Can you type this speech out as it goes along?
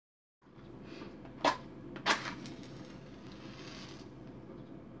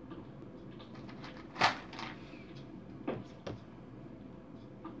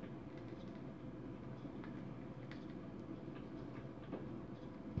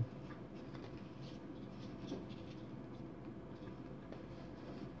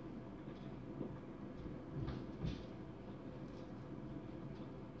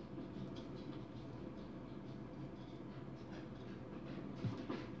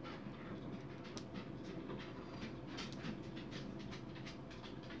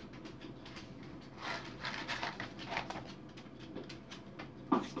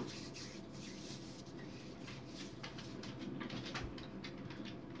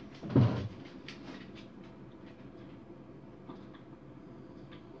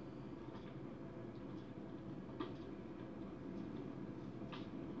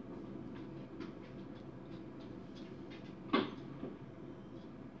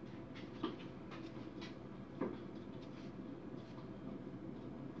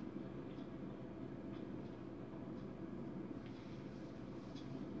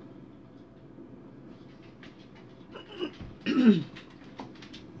Pain.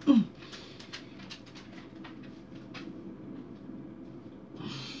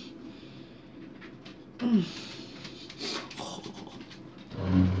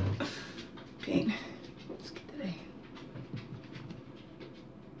 Let's get today.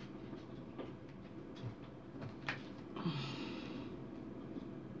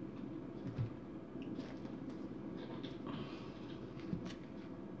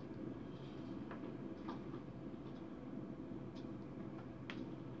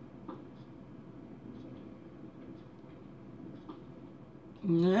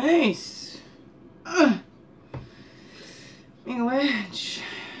 Nice. Make a wedge.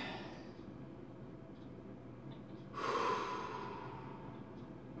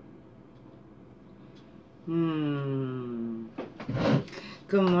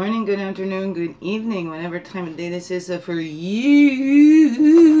 Good morning, good afternoon, good evening, whatever time of day this is for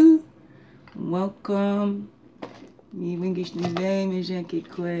you. Welcome. Even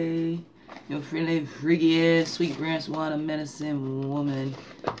your friendly, freaky ass, sweetgrass water medicine woman.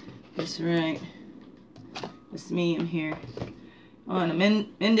 That's right. That's me. I'm here on a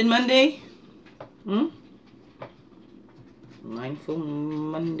Mending Monday. Mindful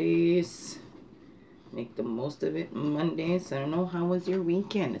Mondays. Make the most of it Mondays. I don't know, how was your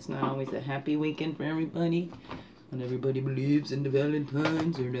weekend? It's not always a happy weekend for everybody. Not everybody believes in the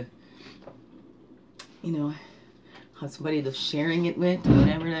Valentines or the, you know, have somebody to sharing it with, or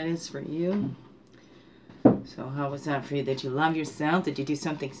whatever that is for you. So how was that for you? Did you love yourself? Did you do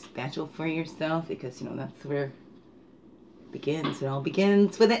something special for yourself? Because, you know, that's where it begins. It all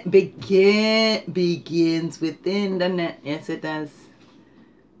begins with it. Begins within, doesn't it? Yes, it does.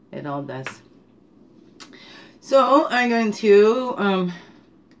 It all does. So I'm going to,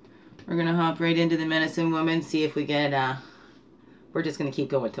 we're going to hop right into the medicine woman, see if we get, we're just going to keep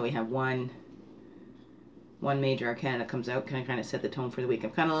going until we have one major arcana that comes out. Can I kind of set the tone for the week?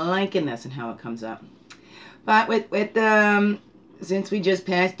 I'm kind of liking this and how it comes up. But since we just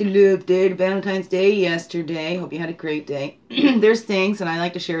passed the loop day, Valentine's Day yesterday, hope you had a great day. There's things, and I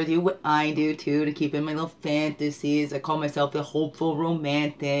like to share with you what I do too, to keep in my little fantasies. I call myself the hopeful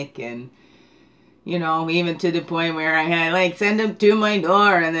romantic, and you know, even to the point where I had, like, send them to my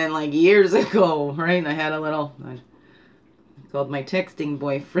door, and then, like, years ago, right, I had a little, I called my texting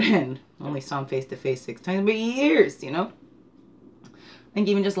boyfriend. Only saw him face-to-face 6 times, but years, you know. I think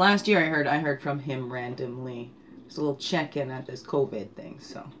even just last year I heard from him randomly. Just a little check-in at this COVID thing,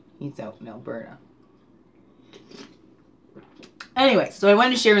 so he's out in Alberta. Anyway, so I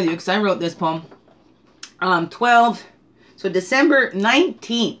wanted to share with you, because I wrote this poem, so December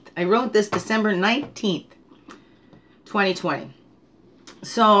 19th. I wrote this December 19th, 2020.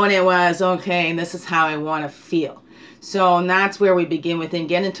 So, and it was, okay, this is how I want to feel. So, and that's where we begin within.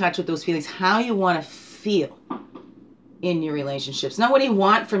 Get in touch with those feelings. How you want to feel in your relationships. Not what do you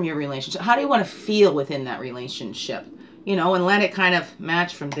want from your relationship. How do you want to feel within that relationship? You know, and let it kind of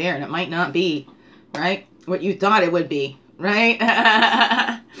match from there. And it might not be, right, what you thought it would be,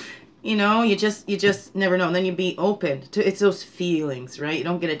 right? You know, you just never know. And then you be open to, it's those feelings, right? You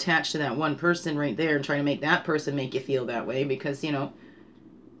don't get attached to that one person right there and try to make that person make you feel that way, because, you know,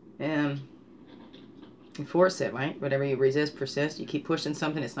 you force it, right? Whatever you resist, persist, you keep pushing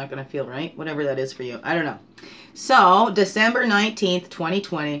something, it's not going to feel right. Whatever that is for you. I don't know. So, December 19th,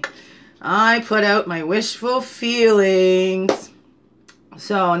 2020, I put out my wishful feelings.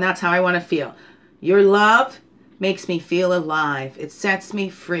 So, and that's how I want to feel. Your love makes me feel alive. It sets me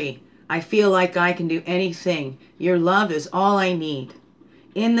free. I feel like I can do anything. Your love is all I need.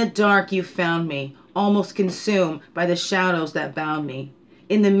 In the dark you found me, almost consumed by the shadows that bound me.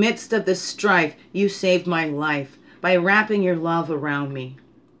 In the midst of the strife, you saved my life by wrapping your love around me.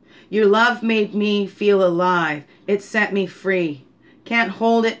 Your love made me feel alive. It set me free. Can't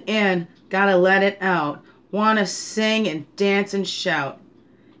hold it in, gotta let it out. Wanna sing and dance and shout.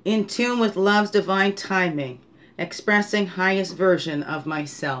 In tune with love's divine timing, expressing highest version of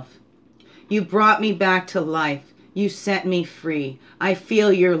myself. You brought me back to life. You set me free. I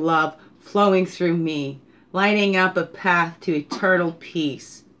feel your love flowing through me, lighting up a path to eternal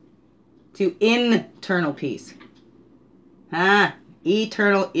peace. To internal peace.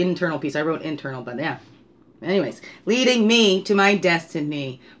 Eternal, internal peace. I wrote internal, but yeah. Anyways, leading me to my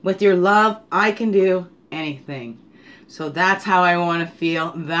destiny. With your love, I can do anything. So that's how I want to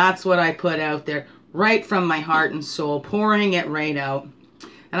feel. That's what I put out there, right from my heart and soul, pouring it right out.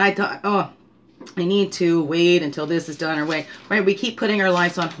 And I thought, oh, I need to wait until this is done or wait. Right? We keep putting our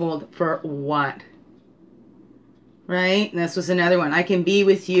lives on hold for what? Right? And this was another one. I can be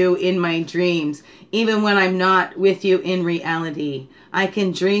with you in my dreams, even when I'm not with you in reality. I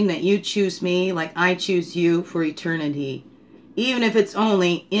can dream that you choose me like I choose you for eternity. even if it's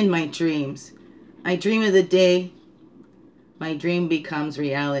only in my dreams. I dream of the day my dream becomes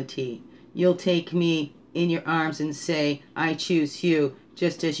reality. You'll take me in your arms and say, I choose you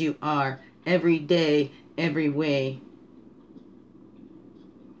just as you are, every day, every way.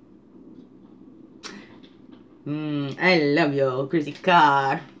 I love you, Chrissy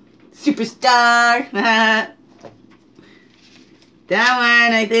Carr. Superstar. That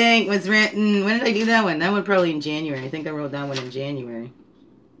one, I think, was written... When did I do that one? That one probably in January. I think I wrote that one in January.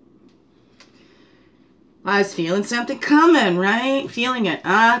 I was feeling something coming, right? Feeling it.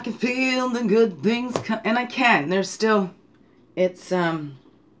 I can feel the good things coming. And I can. There's still... It's,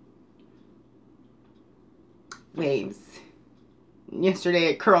 waves. Yesterday,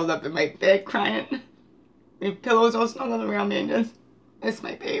 I curled up in my bed crying. My pillows all snuggled around me and just miss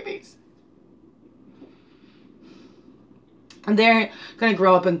my babies. And they're going to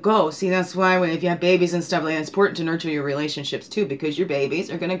grow up and go. See, that's why if you have babies and stuff like that, it's important to nurture your relationships too, because your babies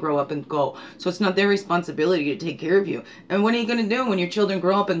are going to grow up and go. So it's not their responsibility to take care of you. And what are you going to do when your children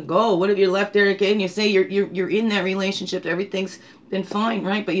grow up and go? What if you're left there again? You say you're in that relationship, everything's been fine,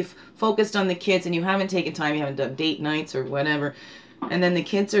 right? But you've focused on the kids and you haven't taken time, you haven't done date nights or whatever. And then the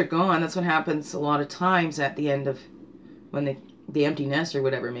kids are gone. That's what happens a lot of times at the end of when the empty nest or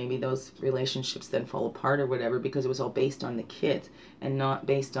whatever. Maybe those relationships then fall apart or whatever because it was all based on the kids and not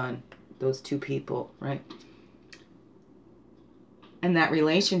based on those two people, right? And that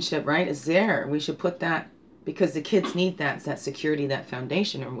relationship, right, is there. We should put that, because the kids need that security, that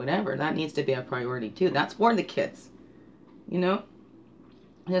foundation or whatever. That needs to be a priority too. That's for the kids, you know?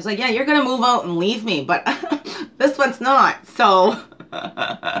 And it's like, yeah, you're going to move out and leave me, but this one's not. So,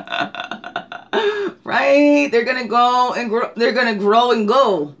 right? They're going to go and grow. They're going to grow and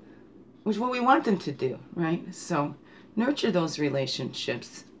go, which is what we want them to do, right? So, nurture those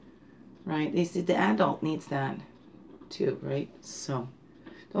relationships, right? The adult needs that too, right? So,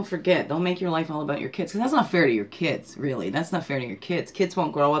 don't forget, don't make your life all about your kids, because that's not fair to your kids, really. That's not fair to your kids. Kids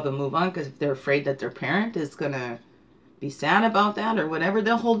won't grow up and move on because if they're afraid that their parent is going to be sad about that or whatever,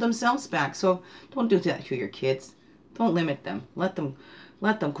 they'll hold themselves back. So don't do that to your kids. Don't limit them. Let them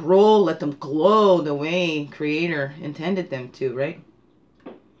grow, let them glow the way Creator intended them to, right?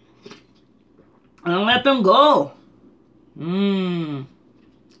 And let them go. You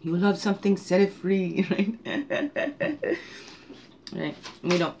love something, set it free, right? Right?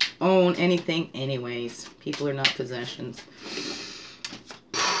 We don't own anything anyways. People are not possessions.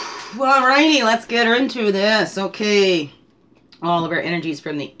 Well, alrighty, let's get into this. Okay. All of our energies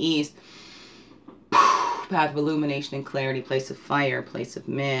from the east. Path of illumination and clarity, place of fire, place of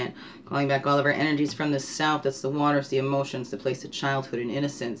man. Calling back all of our energies from the south. That's the waters, the emotions, the place of childhood and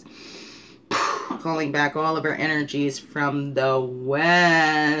innocence. Calling back all of our energies from the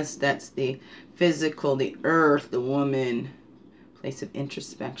west. That's the physical, the earth, the woman. Place of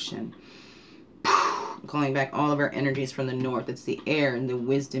introspection. Calling back all of our energies from the north. It's the air and the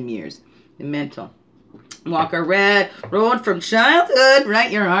wisdom years. The mental. Walk a red road from childhood,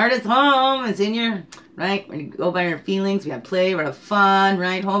 right? Your heart is home. It's in your, right? When you go by your feelings, we have play, we have fun,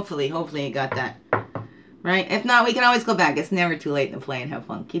 right? Hopefully you got that. Right? If not, we can always go back. It's never too late to play and have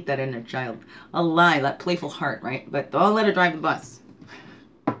fun. Keep that inner child alive, that playful heart, right? But don't let her drive the bus.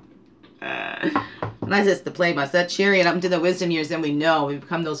 That's just the play bus. That chariot up into the wisdom years, then we know. We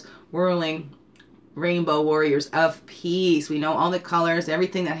become those whirling rainbow warriors of peace. We know all the colors,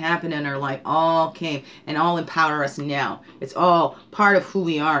 everything that happened in our life all came and all empower us now. It's all part of who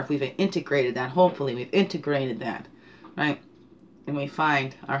we are. If we've integrated that, hopefully we've integrated that, right? And we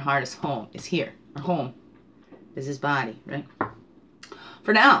find our heart is home, is here. Our home is his body, right?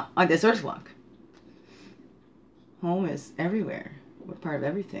 For now, on this earth walk, home is everywhere. We're part of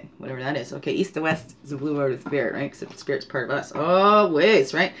everything, whatever that is. Okay, east to west is the blue road of spirit, right? Except the spirit's part of us.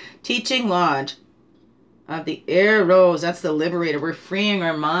 Always, right? Teaching lodge of the arrows. That's the liberator. We're freeing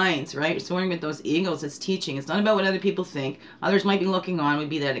our minds, right? Soaring with those egos. It's teaching. It's not about what other people think. Others might be looking on. We'd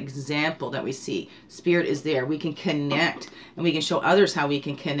be that example that we see. Spirit is there. We can connect, and we can show others how we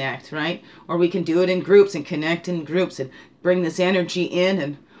can connect, right? Or we can do it in groups and connect in groups and bring this energy in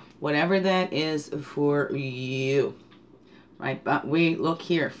and whatever that is for you. Right, but we look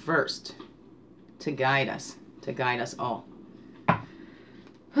here first to guide us all.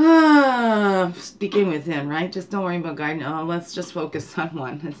 Begin with him, right? Just don't worry about guiding. Oh, let's just focus on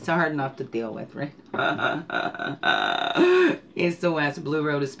one. It's hard enough to deal with, right? East to west, blue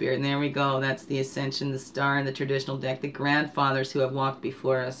road of spirit. And there we go. That's the ascension, the star, and the traditional deck. The grandfathers who have walked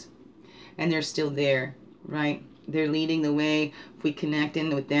before us. And they're still there, right? They're leading the way. If we connect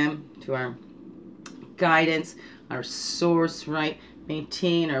in with them to our guidance, our source, right?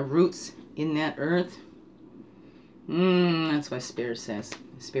 Maintain our roots in that earth. That's what Spirit says.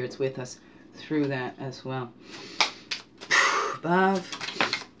 Spirit's with us through that as well. Above,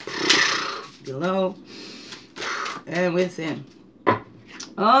 below, and within.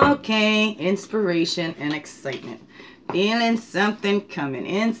 Okay, inspiration and excitement. Feeling something coming.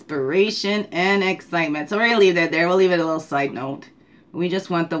 Inspiration and excitement. So we're going to leave that there. We'll leave it a little side note. We just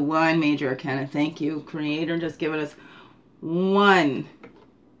want the one major arcana. Thank you, Creator. Just giving us one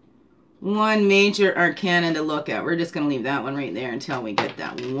major arcana to look at. We're just going to leave that one right there until we get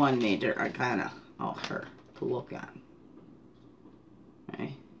that one major arcana of her to look at.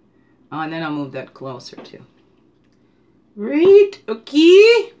 Okay. Oh, and then I'll move that closer too. Right?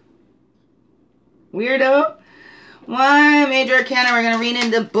 Okay. Weirdo. One major arcana we're going to read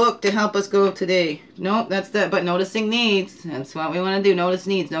in the book to help us go today. Nope, that's that. But noticing needs. That's what we want to do. Notice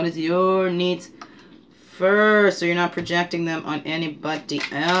needs. Notice your needs first, so you're not projecting them on anybody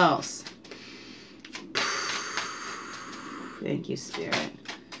else. Thank you, Spirit.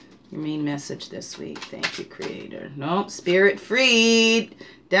 Your main message this week. Thank you, Creator. Nope, Spirit freed.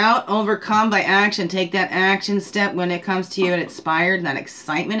 Doubt overcome by action. Take that action step when it comes to you and inspired. That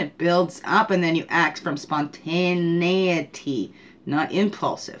excitement, it builds up, and then you act from spontaneity, not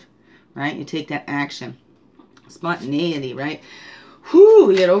impulsive, right? You take that action. Spontaneity, right? Whew,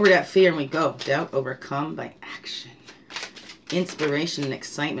 we get over that fear and we go. Doubt overcome by action. Inspiration and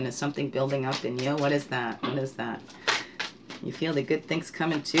excitement is something building up in you. What is that? What is that? You feel the good things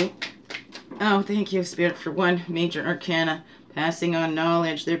coming too? Oh, thank you, Spirit, for one major arcana. Passing on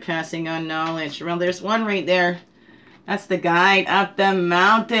knowledge. They're passing on knowledge. Well, there's one right there. That's the guide up the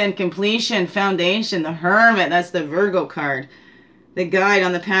mountain. Completion, foundation, the hermit. That's the Virgo card. The guide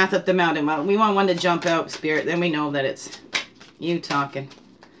on the path up the mountain. Well, we want one to jump out, Spirit. Then we know that it's you talking.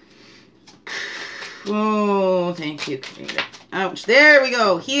 Oh, thank you, Creator. Ouch. There we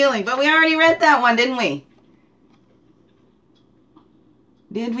go. Healing. But we already read that one, didn't we?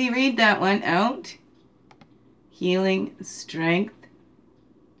 Did we read that one out? Healing, strength.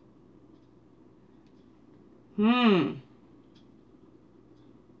 I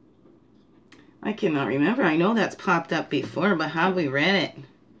cannot remember. I know that's popped up before, but have we read it?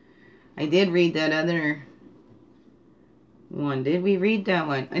 I did read that other one. Did we read that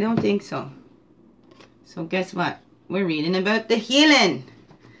one? I don't think so. So guess what? We're reading about the healing.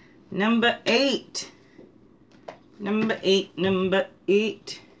 Number 8. Number 8. Number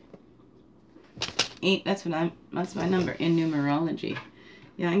 8. 8, that's my number in numerology.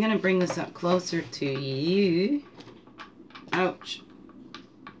 Yeah, I'm going to bring this up closer to you. Ouch.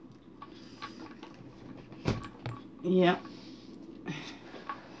 Yeah.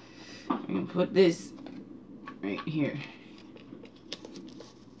 I'm going to put this right here.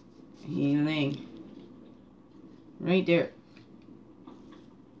 Healing. Right there.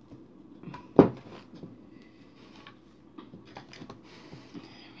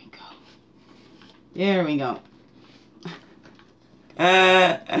 There we go.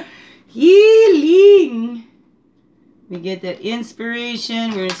 Healing. We get that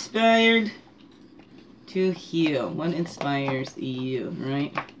inspiration. We're inspired to heal. What inspires you,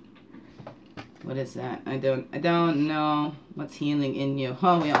 right? What is that? I don't know what's healing in you.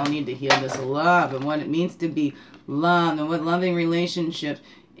 Oh, we all need to heal this love and what it means to be loved and what loving relationship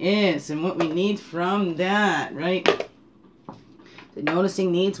is and what we need from that, right? The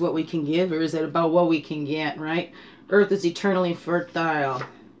noticing needs what we can give, or is it about what we can get, right? Earth is eternally fertile,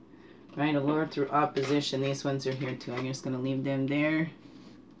 right? Allured through opposition. These ones are here too. I'm just going to leave them there.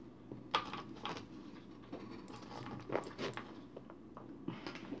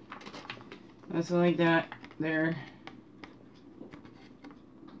 That's like that there.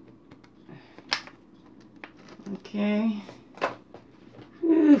 Okay.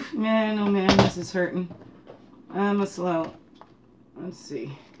 Whew, man, oh man, this is hurting. I'm a slow. Let's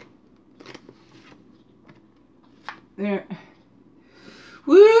see. There.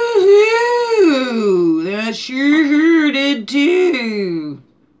 Woohoo! That sure hurted too.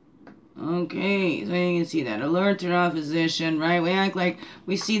 Okay, so you can see that. Alert to opposition, right? We act like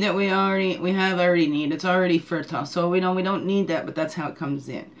we see that we have already need. It's already fertile. So we don't need that, but that's how it comes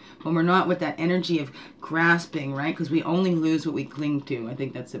in. When we're not with that energy of grasping, right? Because we only lose what we cling to. I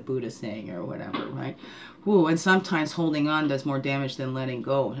think that's a Buddha saying or whatever, right? Ooh, and sometimes holding on does more damage than letting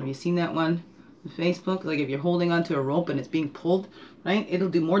go. Have you seen that one on Facebook? Like if you're holding onto a rope and it's being pulled, right? It'll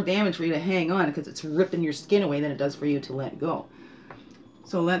do more damage for you to hang on because it's ripping your skin away than it does for you to let go.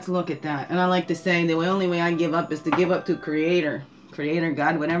 So let's look at that. And I like to say the only way I give up is to give up to Creator. Creator,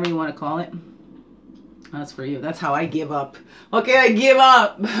 God, whatever you want to call it. That's for you. That's how I give up. Okay, I give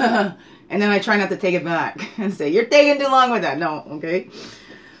up. And then I try not to take it back. And say, you're taking too long with that. No, okay?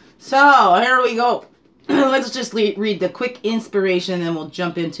 So, here we go. let's just read the quick inspiration, and then we'll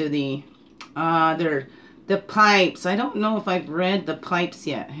jump into the pipes. I don't know if I've read the pipes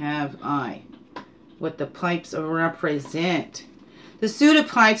yet, have I? What the pipes represent. The suit of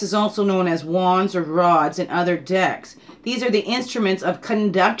pipes is also known as wands or rods in other decks. These are the instruments of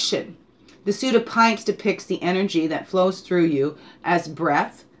conduction. The suit of pipes depicts the energy that flows through you as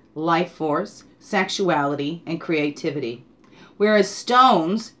breath, life force, sexuality, and creativity. Whereas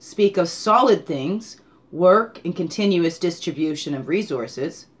stones speak of solid things, work, and continuous distribution of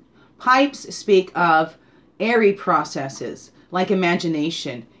resources, pipes speak of airy processes like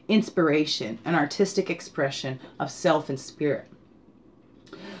imagination, inspiration, and artistic expression of self and spirit.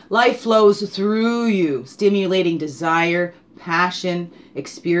 Life flows through you, stimulating desire, passion,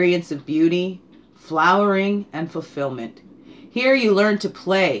 experience of beauty, flowering, and fulfillment. Here you learn to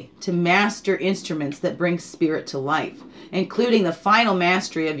play, to master instruments that bring spirit to life, including the final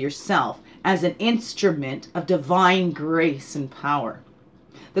mastery of yourself as an instrument of divine grace and power.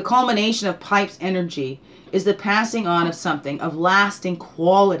 The culmination of pipes energy is the passing on of something of lasting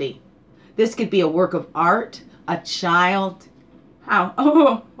quality. This could be a work of art, a child,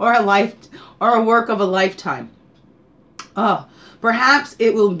 or a work of a lifetime. Perhaps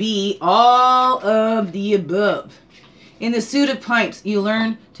it will be all of the above. In the suit of pipes, you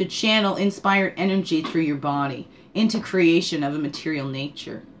learn to channel inspired energy through your body into creation of a material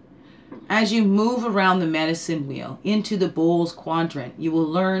nature. As you move around the medicine wheel into the bowls quadrant, you will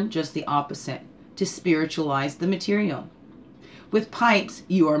learn just the opposite, to spiritualize the material. With pipes,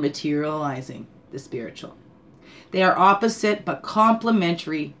 you are materializing the spiritual. They are opposite but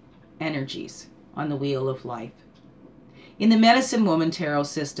complementary energies on the wheel of life. In the Medicine Woman Tarot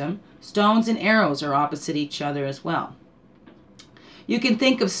system, stones and arrows are opposite each other as well. You can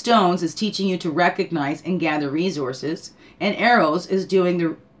think of stones as teaching you to recognize and gather resources, and arrows as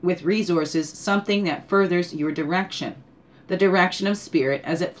doing with resources something that furthers your direction, the direction of spirit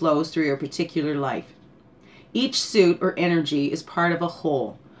as it flows through your particular life. Each suit or energy is part of a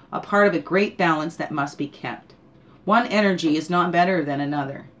whole, a part of a great balance that must be kept. One energy is not better than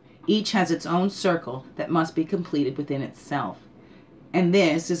another. Each has its own circle that must be completed within itself. And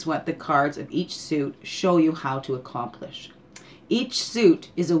this is what the cards of each suit show you how to accomplish. Each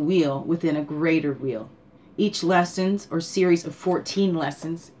suit is a wheel within a greater wheel. Each lessons or series of 14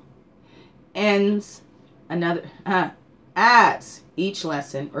 lessons ends as each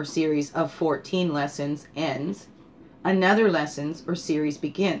lesson or series of 14 lessons ends, another lessons or series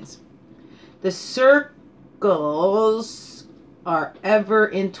begins. The circles are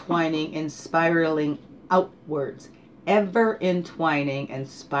ever entwining and spiraling outwards. Ever entwining and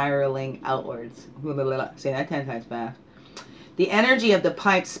spiraling outwards. Say that 10 times fast. The energy of the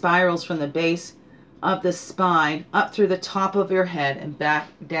pipe spirals from the base of the spine up through the top of your head and back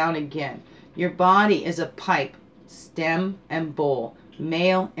down again. Your body is a pipe, stem and bowl,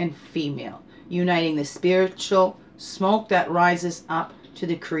 male and female, uniting the spiritual smoke that rises up to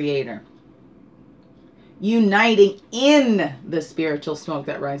the Creator. Uniting in the spiritual smoke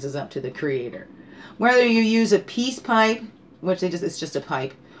that rises up to the Creator. Whether you use a peace pipe, which it's just a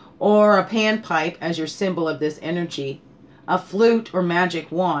pipe, or a pan pipe as your symbol of this energy, a flute or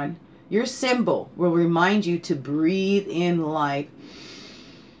magic wand, your symbol will remind you to breathe in life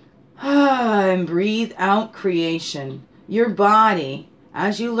and breathe out creation. Your body,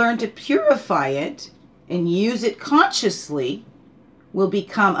 as you learn to purify it and use it consciously, will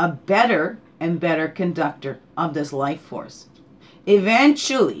become a better and better conductor of this life force.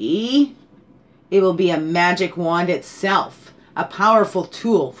 Eventually, it will be a magic wand itself, a powerful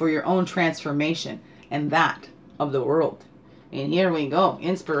tool for your own transformation and that of the world. And here we go,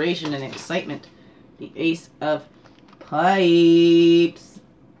 inspiration and excitement. The Ace of Pipes.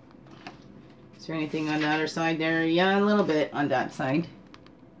 Is there anything on the other side there? Yeah, a little bit on that side.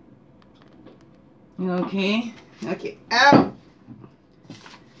 Okay, out.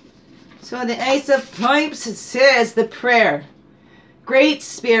 So the Ace of Pipes, it says the prayer. Great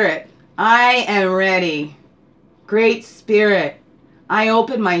Spirit, I am ready. Great Spirit, I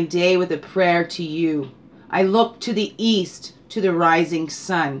open my day with a prayer to you. I look to the east, to the rising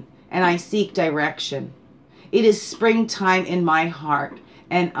sun, and I seek direction. It is springtime in my heart,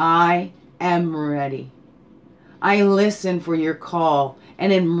 and I am ready. I listen for your call,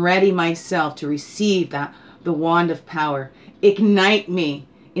 and am ready myself to receive the wand of power. Ignite me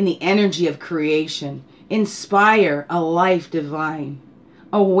in the energy of creation. Inspire a life divine.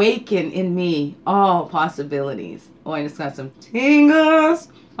 Awaken in me all possibilities. Oh, I just got some tingles.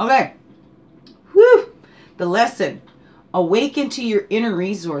 Okay. Whew. The lesson. Awaken to your inner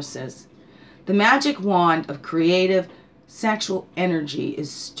resources. The magic wand of creative sexual energy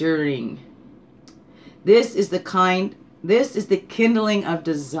is stirring. This is the kindling of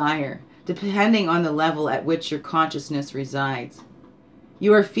desire, depending on the level at which your consciousness resides.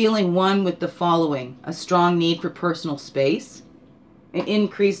 You are feeling one with the following: a strong need for personal space, an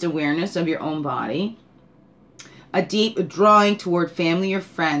increased awareness of your own body, a deep drawing toward family or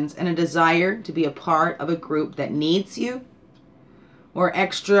friends, and a desire to be a part of a group that needs you, or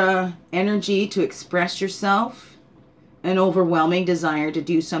extra energy to express yourself, an overwhelming desire to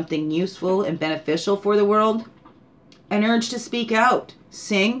do something useful and beneficial for the world, an urge to speak out,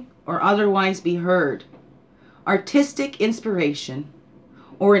 sing, or otherwise be heard, artistic inspiration,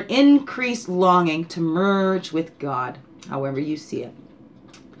 or an increased longing to merge with God, however you see it.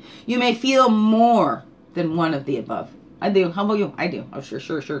 You may feel more than one of the above. I do. How about you? I do. Oh,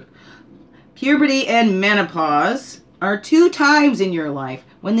 sure. Puberty and menopause are 2 times in your life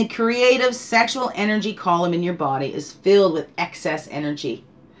when the creative sexual energy column in your body is filled with excess energy.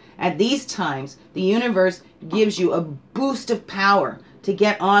 At these times, the universe gives you a boost of power to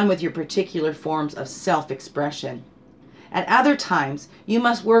get on with your particular forms of self-expression. At other times, you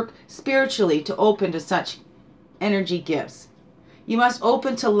must work spiritually to open to such energy gifts. You must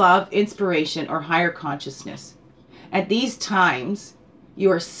open to love, inspiration, or higher consciousness. At these times, you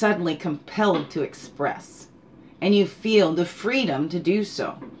are suddenly compelled to express, and you feel the freedom to do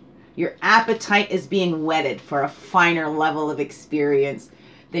so. Your appetite is being whetted for a finer level of experience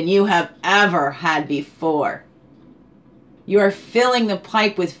than you have ever had before. You are filling the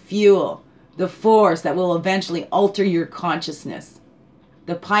pipe with fuel, the force that will eventually alter your consciousness.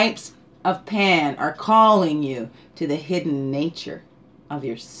 The pipes of Pan are calling you to the hidden nature of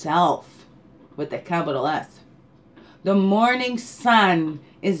yourself, with a capital S. The morning sun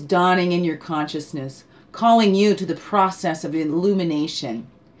is dawning in your consciousness, calling you to the process of illumination.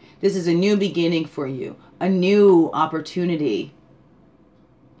 This is a new beginning for you, a new opportunity.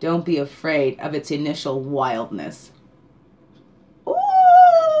 Don't be afraid of its initial wildness.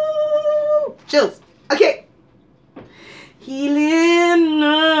 Ooh, chills. Okay. Healing,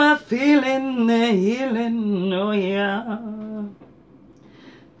 feeling the healing, oh yeah.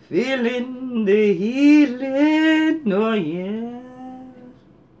 Feeling the healing, oh yeah.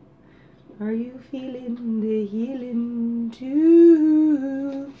 Are you feeling the healing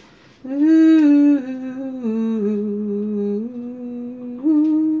too? Ooh.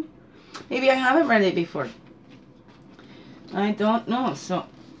 Maybe I haven't read it before. I don't know, so.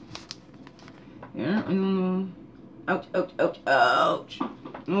 Yeah, ouch, ouch, ouch, ouch.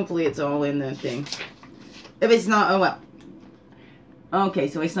 Hopefully it's all in that thing. If it's not, oh well. Okay,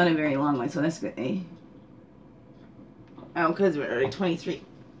 so it's not a very long one, so that's good, eh? Oh, because we're already 23.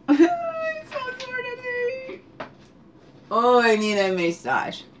 I'm so sore today. Oh, I need a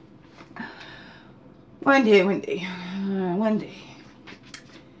massage. One day.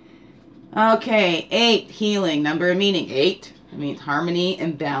 Okay, 8, healing. Number of meaning, 8. It means harmony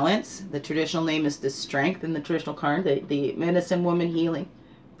and balance. The traditional name is the strength in the traditional card. The medicine woman healing.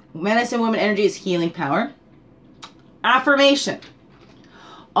 Medicine woman energy is healing power. Affirmation.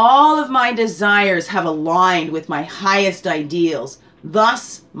 All of my desires have aligned with my highest ideals.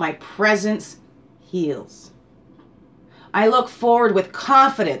 Thus, my presence heals. I look forward with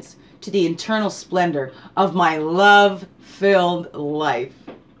confidence to the internal splendor of my love-filled life.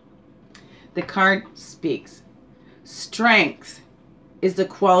 The card speaks. Strength is the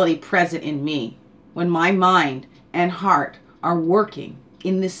quality present in me when my mind and heart are working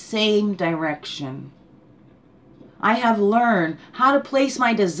in the same direction. I have learned how to place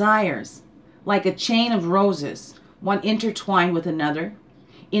my desires like a chain of roses, one intertwined with another,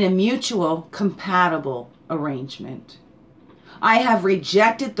 in a mutual, compatible arrangement. I have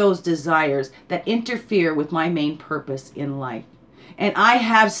rejected those desires that interfere with my main purpose in life, and I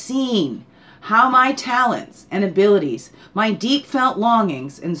have seen how my talents and abilities, my deep felt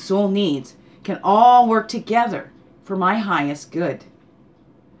longings and soul needs can all work together for my highest good.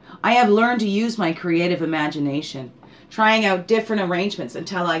 I have learned to use my creative imagination, trying out different arrangements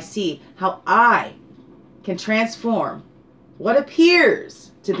until I see how I can transform what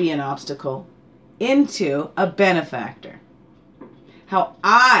appears to be an obstacle into a benefactor. How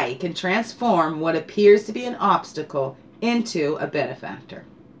I can transform what appears to be an obstacle into a benefactor.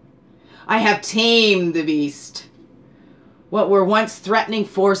 I have tamed the beast. What were once threatening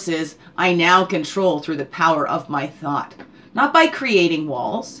forces, I now control through the power of my thought. Not by creating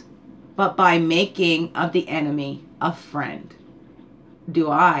walls, but by making of the enemy a friend. Do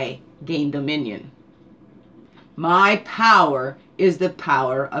I gain dominion? My power is the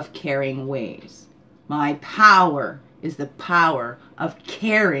power of caring ways. My power is the power of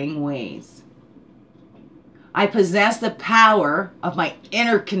caring ways. I possess the power of my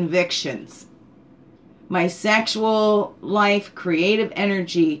inner convictions. My sexual life, creative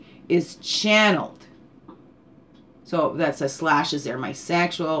energy is channeled. So that's a slashes there. My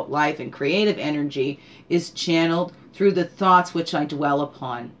sexual life and creative energy is channeled through the thoughts which I dwell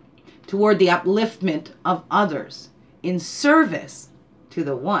upon, toward the upliftment of others, in service to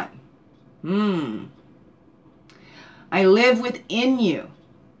the one. I live within you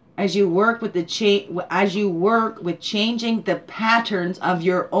as you work with changing the patterns of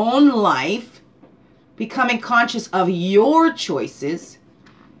your own life, becoming conscious of your choices.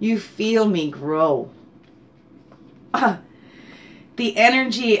 You feel me grow. The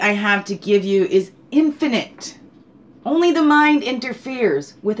energy I have to give you is infinite. Only the mind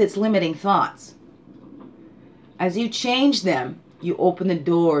interferes with its limiting thoughts. As you change them, you open the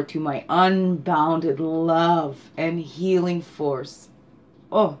door to my unbounded love and healing force.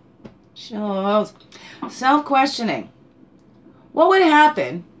 Oh, self-questioning. What would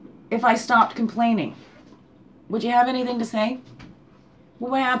happen if I stopped complaining? Would you have anything to say?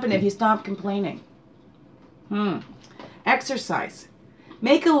 What would happen if you stopped complaining? Exercise.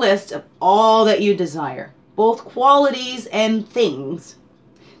 Make a list of all that you desire, both qualities and things.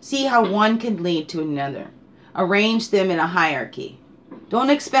 See how one can lead to another. Arrange them in a hierarchy. Don't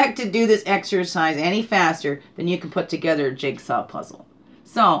expect to do this exercise any faster than you can put together a jigsaw puzzle.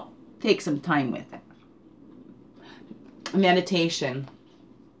 So, take some time with it. Meditation.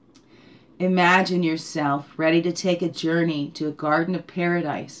 Imagine yourself ready to take a journey to a garden of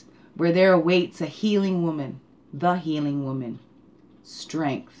paradise where there awaits a healing woman, the healing woman.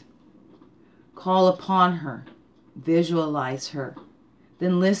 Strength. Call upon her. Visualize her.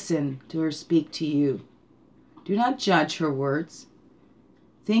 Then listen to her speak to you. Do not judge her words,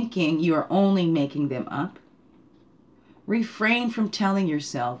 thinking you are only making them up. Refrain from telling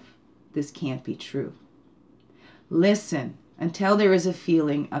yourself, this can't be true. Listen until there is a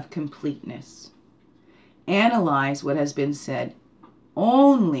feeling of completeness. Analyze what has been said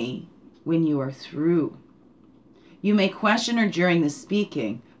only when you are through. You may question her during the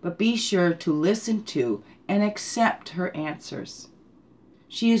speaking, but be sure to listen to and accept her answers.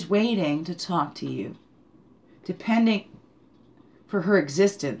 She is waiting to talk to you. Depending for her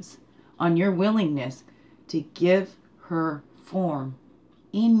existence on your willingness to give her form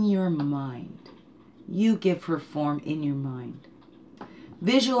in your mind. You give her form in your mind.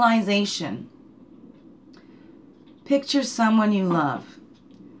 Visualization. Picture someone you love.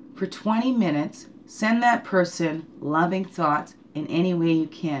 For 20 minutes, send that person loving thoughts in any way you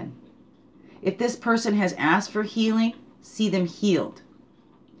can. If this person has asked for healing, see them healed.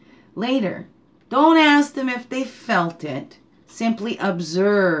 Later, don't ask them if they felt it. Simply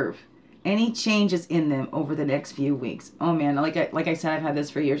observe any changes in them over the next few weeks. Oh man, like I said, I've had this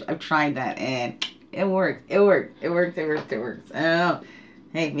for years. I've tried that and it worked. It works. I don't know.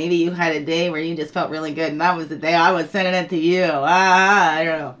 Hey, maybe you had a day where you just felt really good and that was the day I was sending it to you. I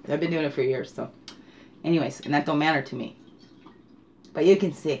don't know. I've been doing it for years. So anyways, and that don't matter to me. But you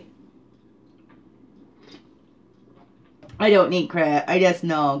can see. I don't need credit. I just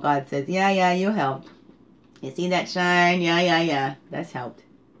know God says, yeah, you helped. You see that shine? Yeah. That's helped.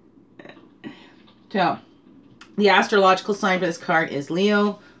 So, the astrological sign for this card is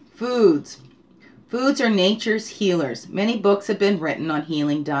Leo. Foods. Foods are nature's healers. Many books have been written on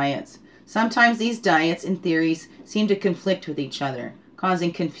healing diets. Sometimes these diets and theories seem to conflict with each other,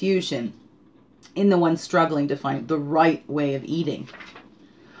 causing confusion in the one struggling to find the right way of eating.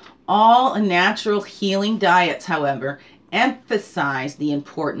 All natural healing diets, however, emphasize the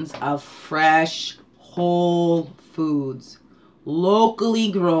importance of fresh, whole foods.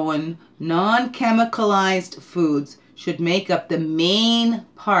 Locally grown, non-chemicalized foods should make up the main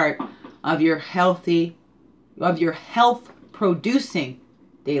part of your health-producing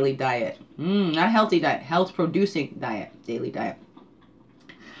daily diet. Not healthy diet, health-producing diet, daily diet.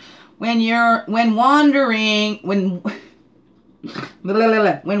 When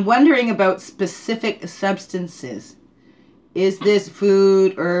wondering about specific substances, is this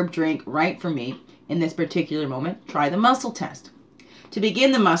food, herb, drink right for me in this particular moment? Try the muscle test. To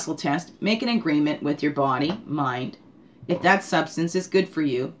begin the muscle test, make an agreement with your body, mind. If that substance is good for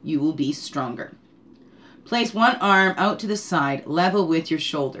you, you will be stronger. Place one arm out to the side, level with your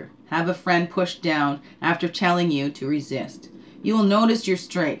shoulder. Have a friend push down after telling you to resist. You will notice your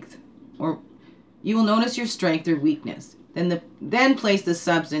strength or weakness. Then place the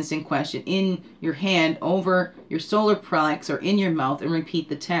substance in question in your hand over your solar plexus or in your mouth and repeat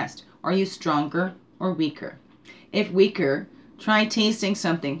the test. Are you stronger or weaker? If weaker, try tasting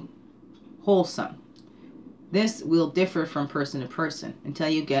something wholesome. This will differ from person to person until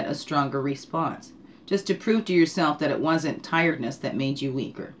you get a stronger response, just to prove to yourself that it wasn't tiredness that made you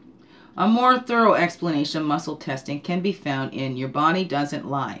weaker. A more thorough explanation of muscle testing can be found in Your Body Doesn't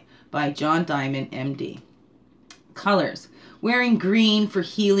Lie by John Diamond, MD. Colors. Wearing green for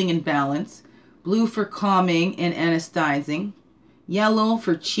healing and balance, blue for calming and anesthetizing, yellow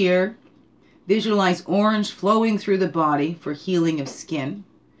for cheer. Visualize orange flowing through the body for healing of skin.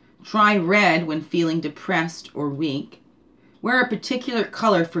 Try red when feeling depressed or weak. Wear a particular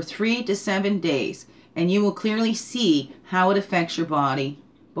color for 3 to 7 days, and you will clearly see how it affects your body,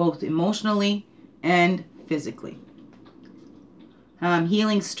 both emotionally and physically.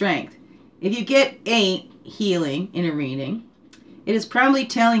 Healing strength. If you get 8 healing in a reading, it is probably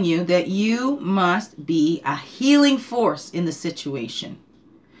telling you that you must be a healing force in the situation.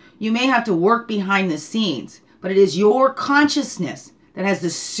 You may have to work behind the scenes, but it is your consciousness that has the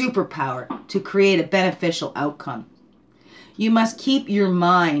superpower to create a beneficial outcome. You must keep your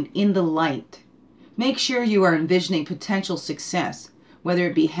mind in the light. Make sure you are envisioning potential success, whether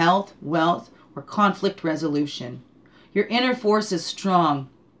it be health, wealth, or conflict resolution. Your inner force is strong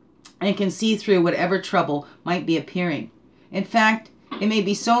and can see through whatever trouble might be appearing. In fact, it may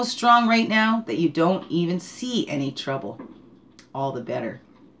be so strong right now that you don't even see any trouble. All the better.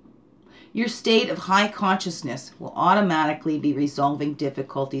 Your state of high consciousness will automatically be resolving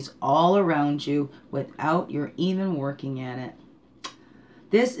difficulties all around you without your even working at it.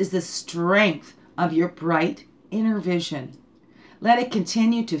 This is the strength of your bright inner vision. Let it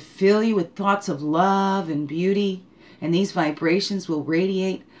continue to fill you with thoughts of love and beauty, and these vibrations will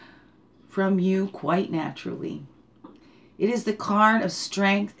radiate from you quite naturally. It is the card of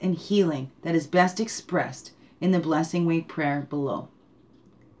strength and healing that is best expressed in the Blessing Way prayer below.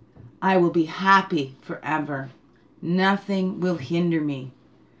 I will be happy forever. Nothing will hinder me.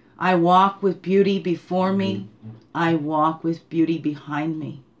 I walk with beauty before me. I walk with beauty behind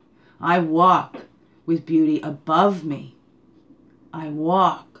me. I walk with beauty above me. I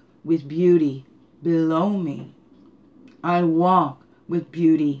walk with beauty below me. I walk with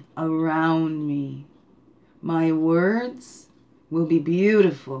beauty around me. My words will be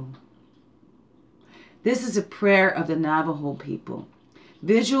beautiful. This is a prayer of the Navajo people.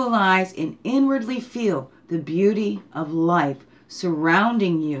 Visualize and inwardly feel the beauty of life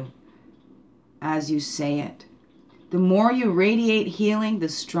surrounding you as you say it. The more you radiate healing, the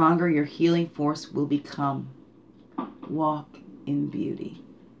stronger your healing force will become. Walk in beauty.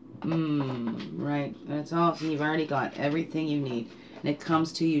 Right. That's all. So you've already got everything you need. And it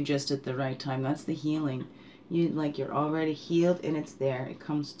comes to you just at the right time. That's the healing. You're already healed and it's there. It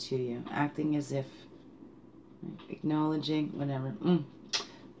comes to you. Acting as if. Acknowledging. Whatever.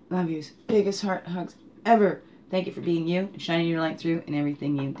 Love you. Biggest heart hugs ever. Thank you for being you. Shining your light through in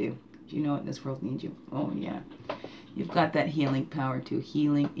everything you do. Do you know what this world needs you? Oh, yeah. You've got that healing power too.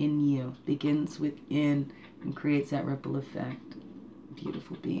 Healing in you. Begins within and creates that ripple effect.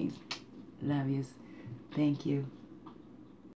 Beautiful beings. Love yous. Thank you.